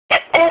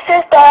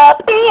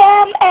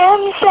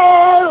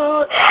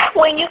show,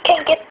 when you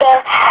can get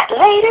the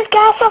latest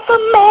gossip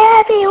from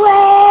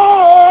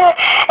everywhere,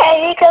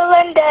 and you can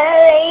learn the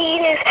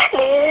latest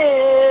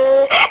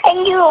news,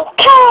 and you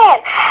can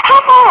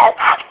have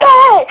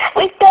fun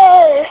with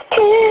us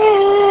too.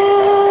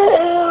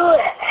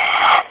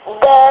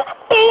 The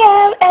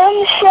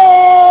BNM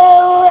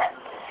Show.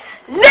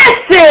 This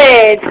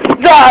is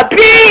the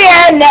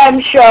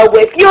BNM Show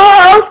with your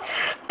host,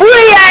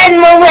 Brian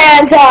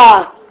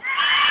Miranda.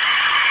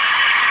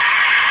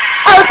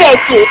 Oh, thank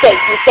you.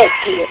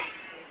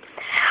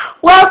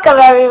 Welcome,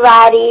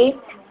 everybody.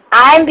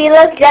 I'm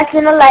Belos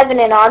Justin 11,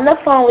 and on the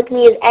phone with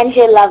me is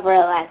NJ Lover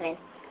 11.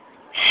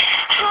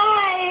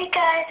 Hi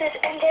guys, it's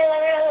NJ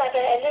Lover 11,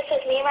 and this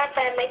is me and my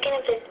friend making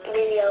a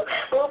video.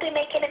 We'll be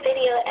making a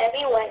video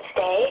every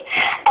Wednesday,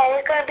 and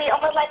it's going to be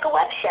almost like a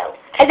web show.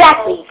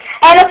 Exactly.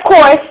 And of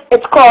course,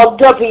 it's called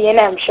the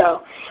BNM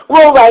Show.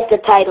 We'll write the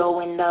title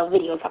when the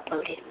video is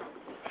uploaded.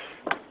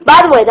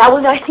 By the way, that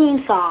was our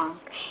theme song.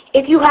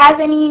 If you have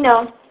any,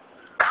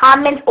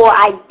 comments or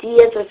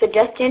ideas or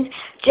suggestions,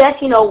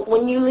 just,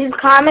 when you leave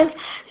comments,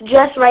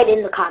 just write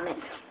in the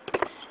comments.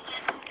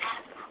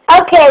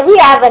 Okay, we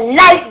have a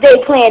nice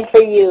day planned for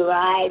you,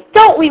 right?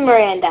 Don't we,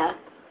 Miranda?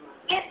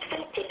 Yes,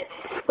 we do.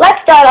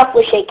 Let's start off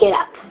with Shake It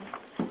Up.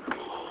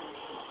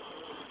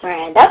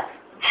 Miranda?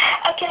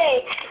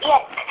 Okay,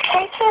 yes,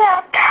 Shake It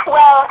Up.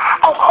 Well,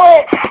 of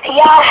course,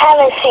 y'all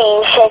haven't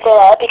seen Shake It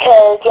Up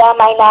because y'all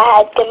might not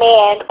have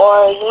demand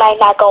or you might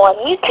not go on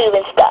YouTube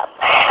and stuff.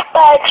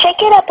 But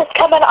Shake It Up is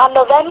coming on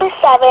November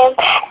 7th,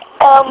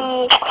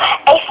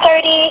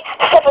 8:30,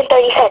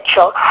 7:30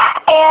 Central.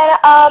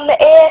 And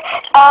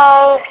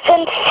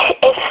since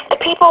if the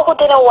people who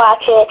didn't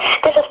watch it,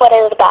 this is what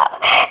it was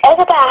about. It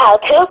was about how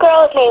two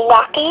girls named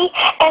Rocky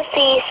and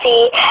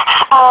Cece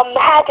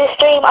had this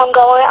dream on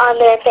going on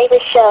their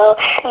favorite show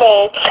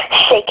named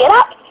Shake It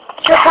Up.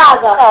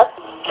 Chicago.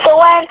 So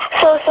when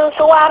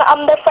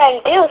their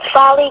friend Deuce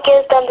finally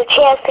gives them the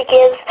chance to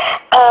give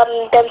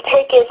them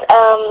tickets,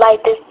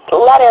 like this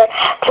letter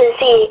to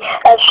see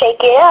Shake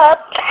It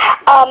Up,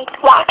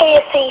 Rocky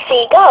and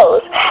Cece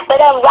goes.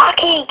 But then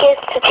Rocky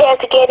gets the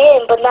chance to get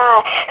in, but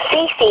not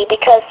Cece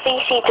because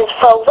Cece just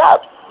froze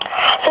up.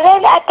 So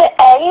then at the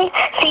end,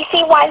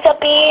 Cece winds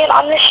up being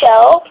on the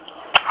show.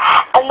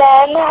 And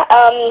then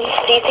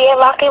Cece and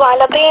Rocky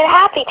wind up being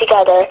happy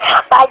together.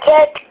 But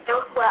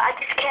I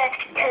just can't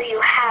tell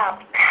you how.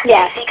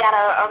 Yes. Cece got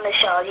her on the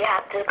show. You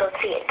have to go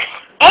see it.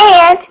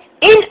 And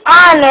in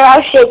honor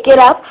of Shake It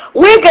Up,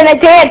 we're going to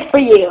dance for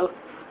you.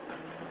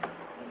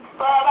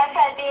 Well, my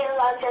friend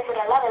Belos Justin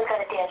 11 is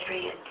going to dance for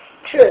you.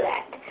 True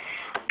that.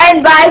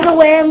 And by the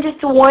way, I'm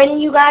just warning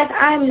you guys,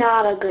 I'm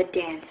not a good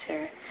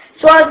dancer.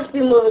 So I'll just be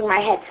moving my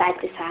head side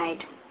to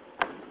side.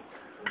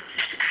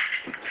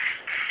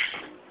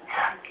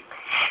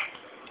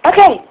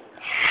 Okay,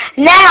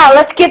 now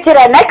let's get to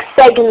the next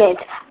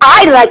segment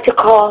I like to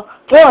call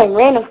throwing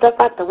random stuff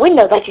out the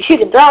window that you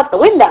shouldn't throw out the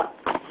window.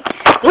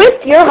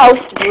 With your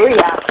host,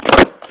 Bria.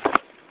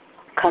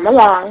 Come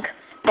along.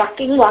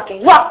 Walking,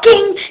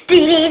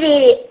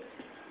 dee-dee-dee.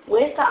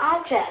 Where's the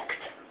object?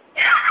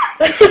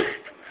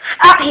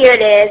 Oh, here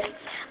it is.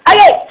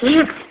 Okay,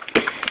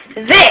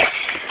 this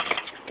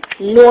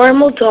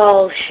normal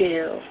doll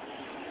shoe.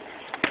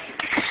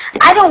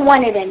 I don't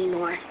want it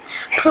anymore.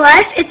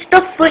 Plus, it's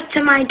the foot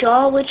to my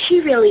doll, which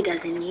she really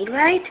doesn't need,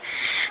 right?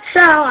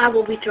 So, I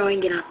will be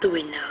throwing it out the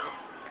window.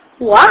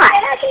 Why? I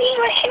have to eat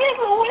my shoes out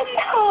the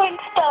window and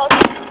stuff.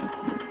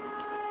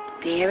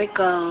 There it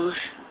goes.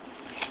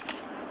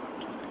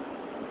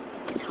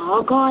 It's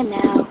all gone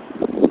now.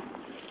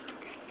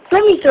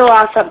 Let me throw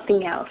out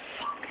something else.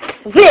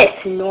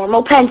 This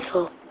normal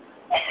pencil.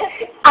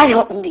 I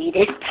don't need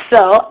it,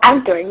 so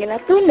I'm throwing it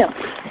out the window.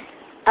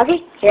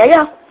 Okay, here I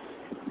go.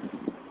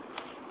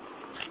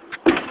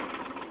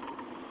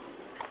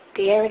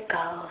 There it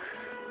goes.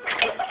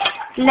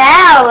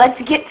 Now,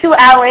 let's get to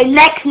our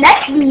next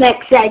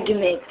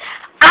segment.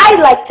 I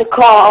like to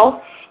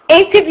call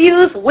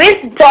interviews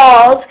with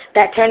dolls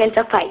that turn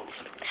into fights.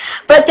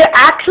 But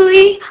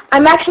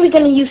I'm actually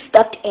going to use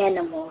stuffed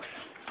animals.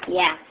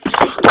 Yeah.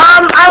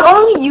 I'm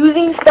only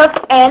using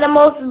stuffed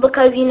animals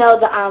because, the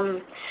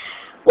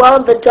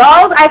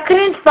dolls, I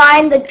couldn't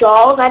find the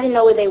dolls. I didn't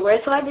know where they were,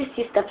 so I just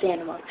used stuffed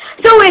animals.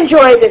 So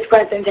enjoy this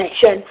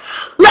presentation.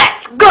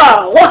 Let's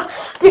go!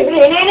 Do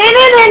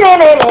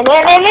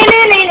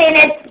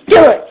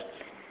it.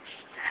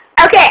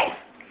 Okay,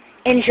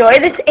 enjoy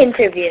this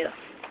interview.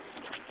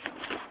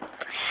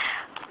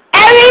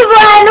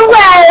 Everyone,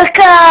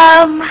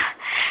 welcome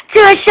to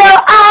a show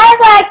I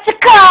like to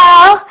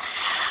call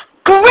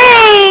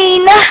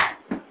Green.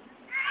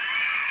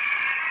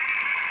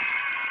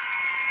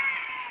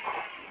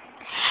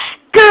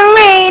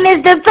 Green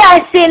is the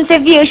best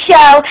interview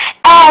show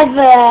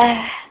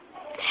ever.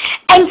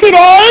 And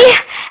today,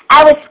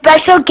 our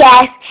special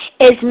guest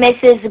is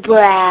Mrs.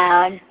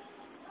 Brown.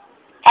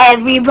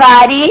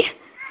 Everybody,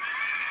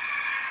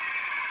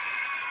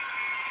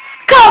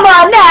 come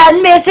on now,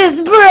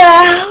 Mrs.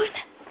 Brown.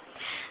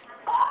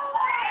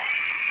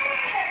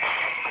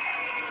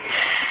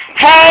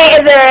 Hey,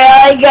 it's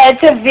really good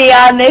to be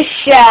on the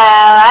show.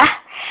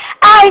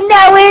 I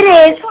know it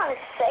I is. just want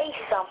to say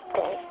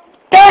something.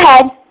 Go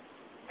ahead.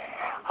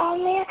 Oh,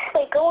 man.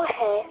 Wait, go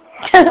ahead.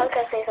 I was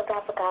going to say something.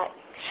 I forgot.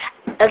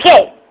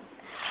 Okay.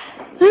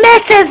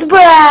 Mrs.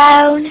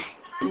 Brown.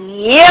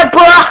 Yeah,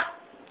 boy.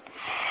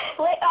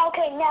 Wait,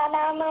 okay, now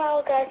I know what I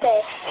was going to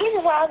say.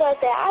 Here's what I was going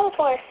to say. I was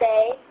going to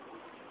say,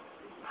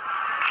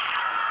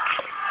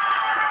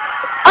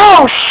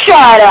 Oh,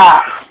 shut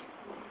up.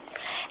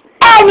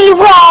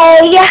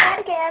 Anyway. not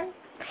again.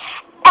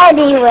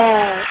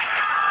 Anyway.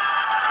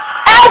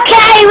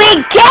 Okay, we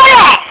get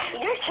it.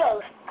 Your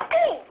show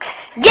stinks.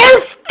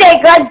 You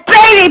stink like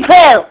baby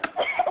poop.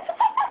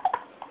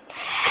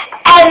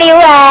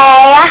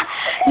 Anyway,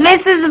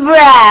 Mrs.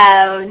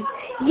 Brown.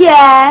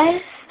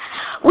 Yes?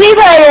 We've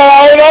heard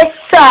the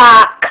latest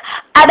talk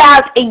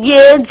about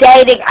you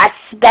dating a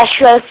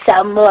special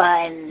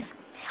someone.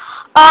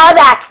 Oh,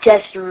 that's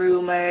just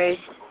rumors.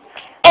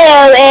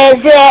 Oh,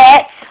 is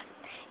it?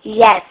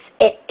 Yes,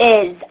 it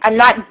is. I'm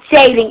not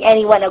dating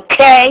anyone,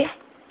 okay?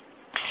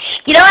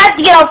 You don't have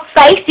to get all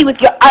feisty with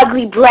your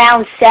ugly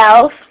brown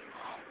self.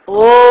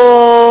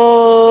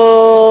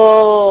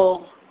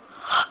 Oh.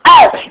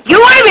 Oh, you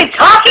weren't even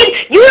talking?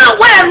 You don't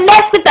want to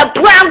mess with the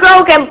brown girl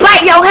who can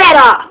bite your head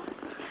off.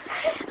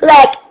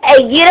 Like,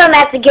 hey, you don't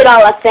have to get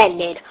all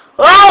offended.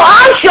 Oh,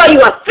 I'll show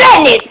you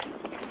offended.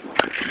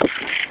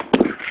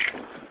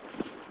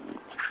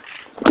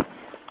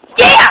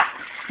 Yeah,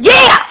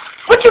 yeah.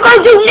 What you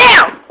gonna do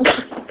now?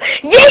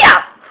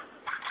 Yeah.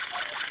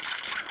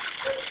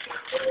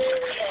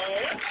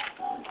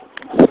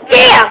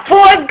 Yeah,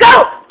 boy, go.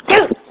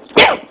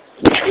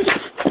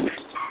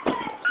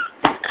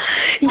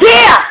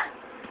 Yeah.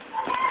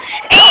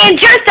 And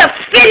just to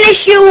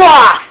finish you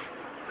off.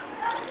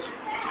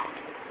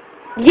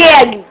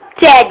 Yeah, you're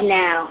dead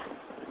now.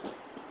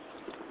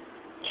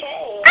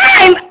 Okay.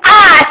 I'm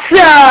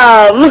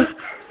awesome.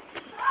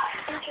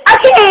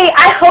 Okay,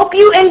 I hope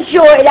you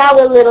enjoyed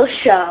our little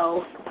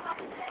show.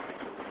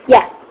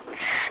 Yeah.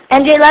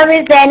 MJ Lover,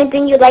 is there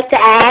anything you'd like to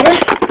add?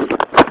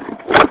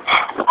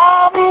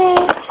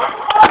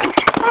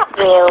 Not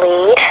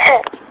really.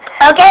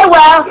 Okay,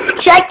 well,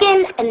 check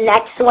in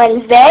next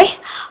Wednesday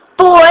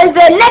for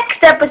the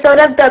next episode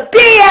of the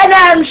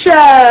B&M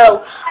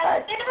Show.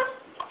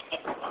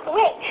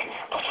 Wait,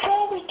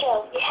 before we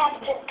go, you have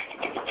to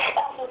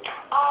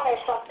honor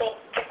something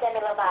for Demi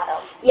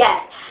Lovato.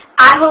 Yes.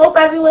 I hope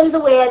everyone's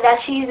aware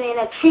that she's in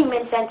a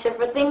treatment center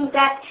for things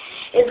that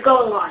is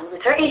going on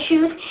with her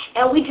issues,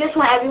 and we just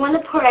want everyone to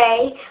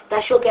pray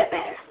that she'll get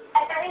better.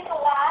 And the reason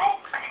why?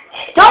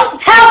 Don't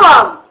tell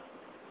them!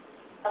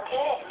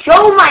 Okay.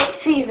 Joe might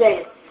see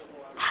this.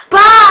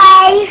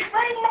 Bye!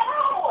 Wait,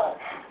 no!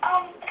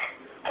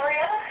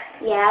 Maria?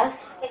 Yes?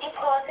 Did you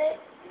pause it?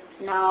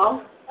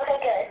 No? Okay,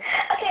 good.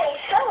 Okay,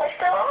 so we're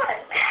still on.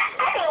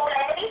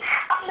 Anyway,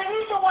 the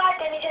reason why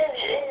Demi is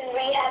in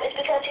rehab is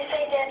because she's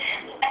saying that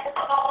at the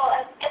call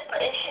and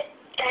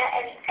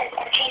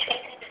she's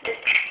facing this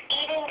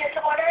eating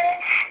disorder,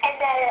 and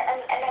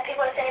that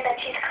people are saying that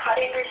she's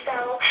cutting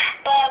herself.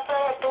 But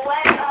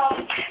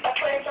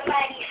when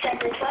somebody said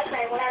this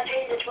website, when I was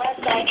reading this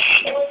website,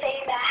 it was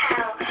saying about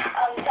how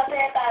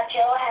something about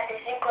Jill has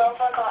this new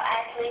girlfriend called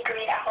Ashley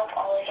Green. I hope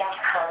all of y'all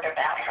heard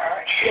about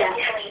her. Yeah.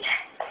 Usually,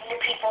 the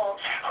people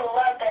who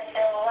love them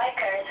don't like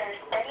her, since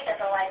Demi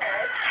doesn't like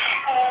her.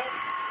 And,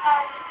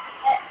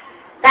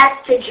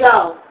 That's to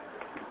Joe.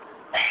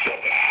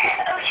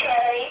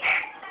 okay.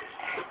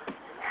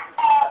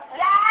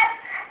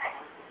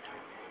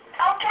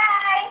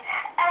 Okay.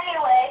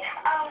 Anyway,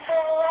 so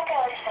like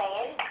I was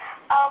saying,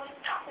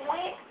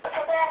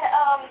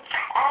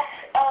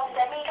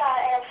 Demi got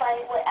in a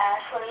fight with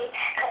Ashley,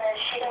 because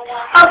she didn't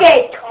want her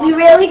Okay, to we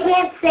really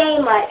can't say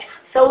much,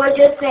 so we're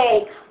just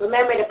saying,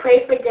 remember to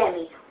pray for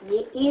Demi.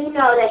 You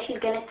know that she's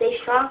going to stay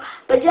strong,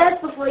 but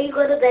just before you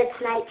go to bed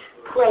tonight,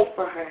 pray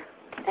for her,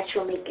 that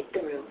she'll make it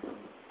through.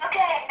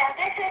 Okay, now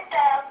this is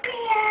the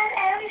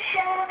B&M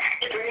Show.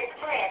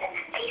 Brandon.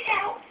 Peace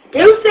out.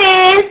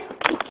 Deuces!